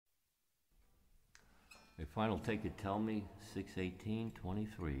A final take it, tell me,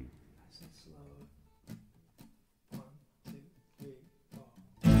 6/18/23. Nice and slow. 1, 2, 3, 4.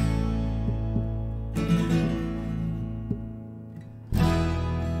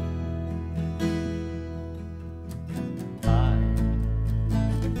 I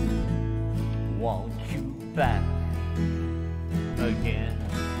want you back again.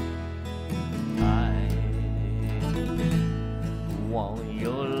 I want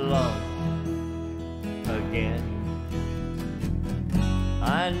your love again.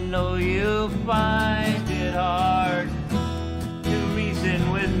 I know you find it hard to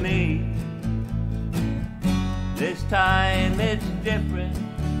reason with me. This time it's different,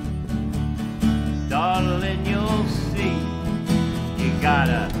 darling, you'll see. You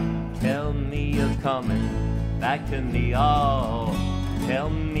gotta tell me you're coming back to me, oh. Tell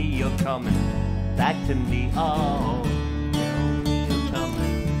me you're coming back to me, oh. Tell me you're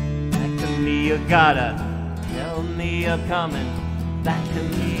coming back to me, you gotta tell me you're coming back to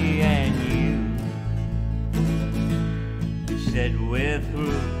me. And you said we're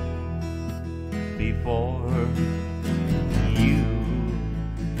through before you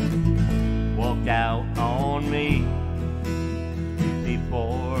walked out on me.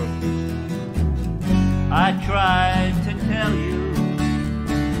 Before I tried to tell you,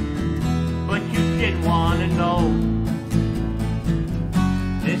 but you didn't want to know.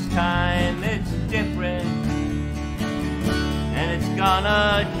 This time it's different, and it's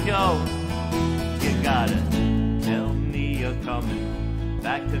gonna show. You gotta tell me you're coming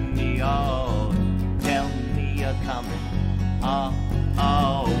back to me, oh. Tell me you're coming, oh,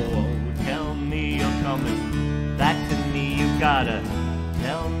 oh. Tell me you're coming back to me. You gotta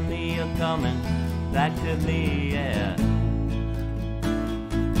tell me you're coming back to me, yeah.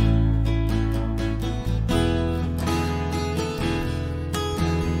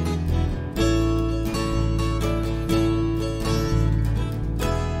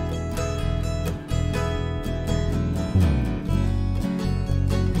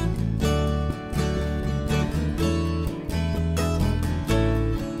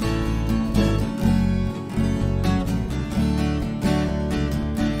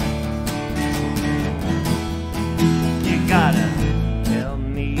 Gotta tell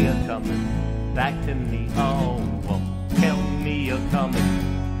me you're coming back to me, oh. Well, tell me you're coming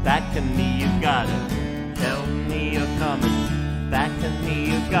back to me. You gotta tell me you're coming back to me.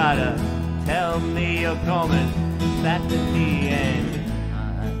 You gotta tell me you're coming back to me. And I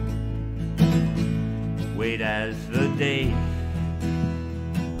wait as the days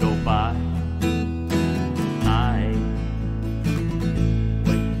go by. I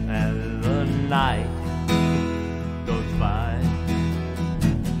wait as the night goes by.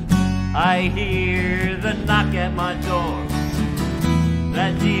 I hear the knock at my door.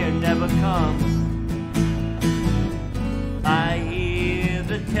 That dear never comes. I hear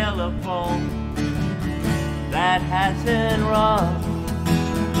the telephone that hasn't rung.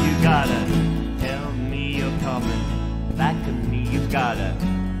 You gotta tell me you're coming back to me. You gotta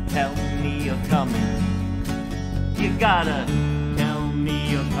tell me you're coming. You gotta tell me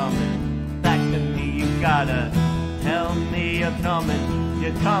you're coming back to me. You gotta tell me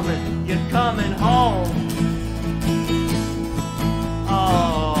you're coming home.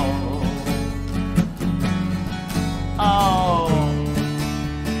 Oh, oh,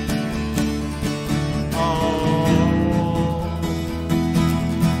 oh,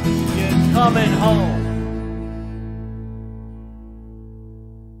 you're coming home.